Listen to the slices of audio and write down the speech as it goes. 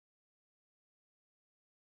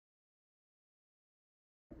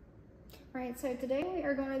Alright, so today we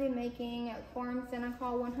are going to be making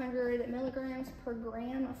Chloramphenicol 100 milligrams per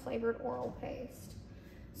gram of flavored oral paste.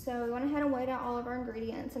 So we went ahead and weighed out all of our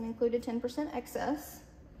ingredients and included 10% excess.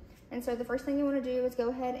 And so the first thing you want to do is go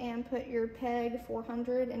ahead and put your PEG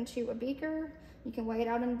 400 into a beaker. You can weigh it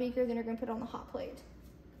out in a beaker, then you're going to put it on the hot plate.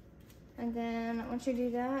 And then once you do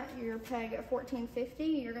that, your PEG at 1450,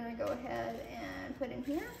 you're going to go ahead and put in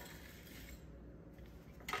here.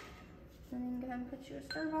 And then go ahead and put your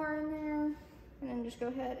stir bar in there. And then just go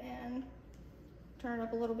ahead and turn it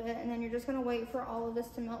up a little bit. And then you're just going to wait for all of this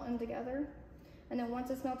to melt in together. And then once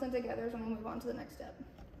it's melted together is when we'll move on to the next step.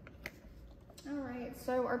 Alright,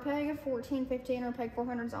 so our PEG of 1450 and our PEG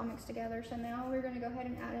 400 is all mixed together. So now we're going to go ahead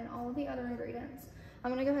and add in all of the other ingredients.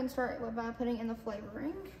 I'm going to go ahead and start by putting in the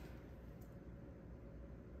flavoring.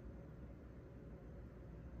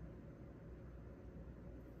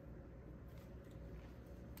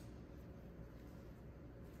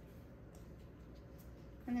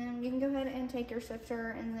 And then you can go ahead and take your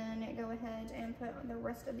sifter and then go ahead and put the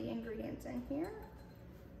rest of the ingredients in here.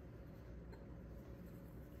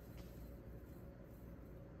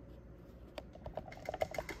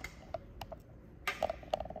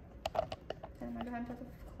 I'm going to go ahead and put the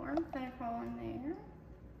chloramphenicol in there.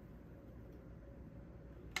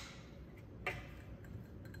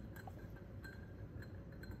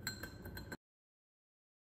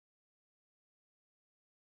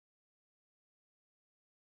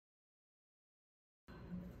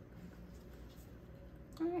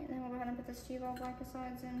 Alright, then we'll go ahead and put the stevia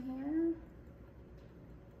glycosides in here.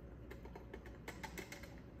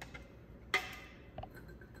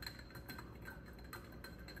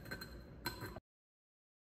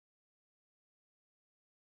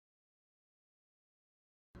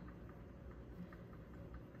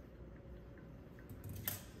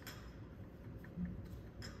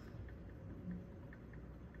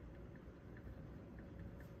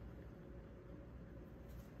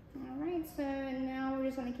 Alright, so now we're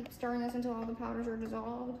just going to keep stirring this until all the powders are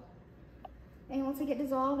dissolved. And once they get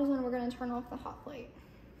dissolved is when we're going to turn off the hot plate.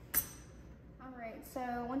 Alright,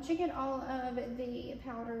 so once you get all of the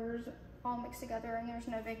powders all mixed together and there's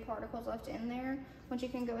no big particles left in there, what you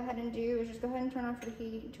can go ahead and do is just go ahead and turn off your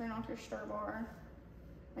heat, turn off your stir bar,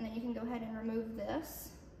 and then you can go ahead and remove this.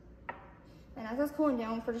 And as it's cooling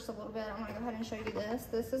down for just a little bit, I'm going to go ahead and show you this.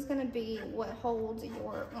 This is going to be what holds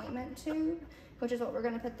your ointment tube, which is what we're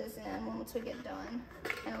going to put this in once we get done.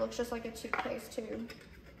 And it looks just like a toothpaste tube.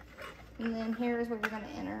 And then here's where you're going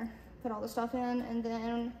to put all the stuff in. And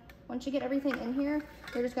then once you get everything in here,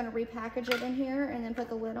 you're just going to repackage it in here and then put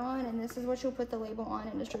the lid on. And this is what you'll put the label on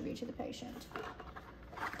and distribute to the patient.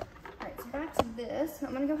 All right, so back to this. I'm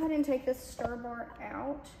going to go ahead and take this stir bar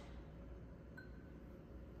out.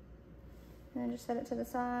 And then just set it to the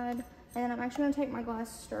side. And then I'm actually going to take my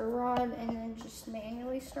glass stir rod and then just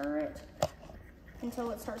manually stir it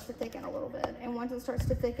until it starts to thicken a little bit. And once it starts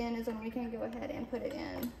to thicken is when we can go ahead and put it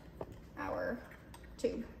in our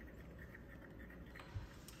tube.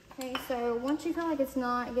 Okay, so once you feel like it's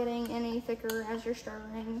not getting any thicker as you're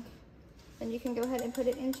stirring, then you can go ahead and put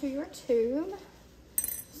it into your tube.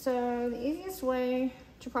 So the easiest way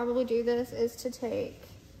to probably do this is to take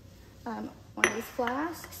one of these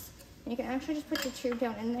flasks. You can actually just put your tube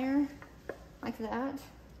down in there like that,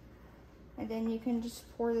 and then you can just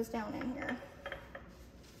pour this down in here.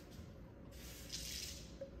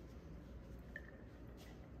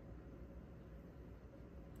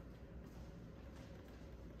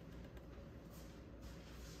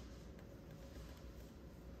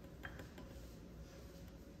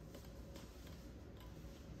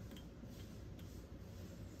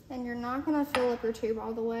 And you're not going to fill up your tube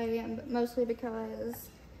all the way, mostly because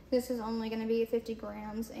this is only going to be 50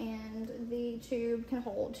 grams and the tube can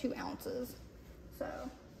hold 2 ounces. So,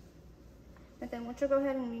 but then what you'll go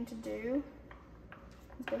ahead and need to do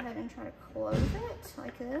is go ahead and try to close it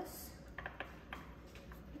like this.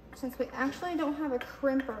 Since we actually don't have a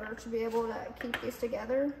crimper to be able to keep these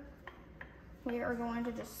together, we are going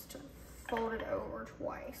to just fold it over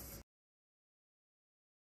twice.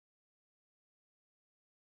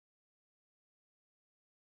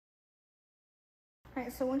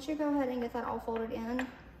 Alright, so once you go ahead and get that all folded in,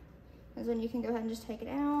 is when you can go ahead and just take it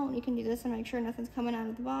out. You can do this and make sure nothing's coming out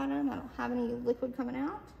of the bottom. I don't have any liquid coming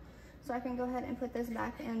out. So I can go ahead and put this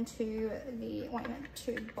back into the ointment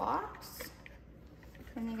tube box.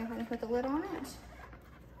 And then go ahead and put the lid on it.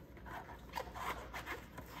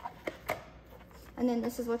 And then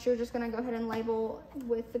this is what you're just going to go ahead and label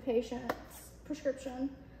with the patient's prescription.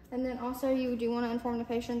 And then also you do want to inform the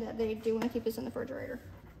patient that they do want to keep this in the refrigerator.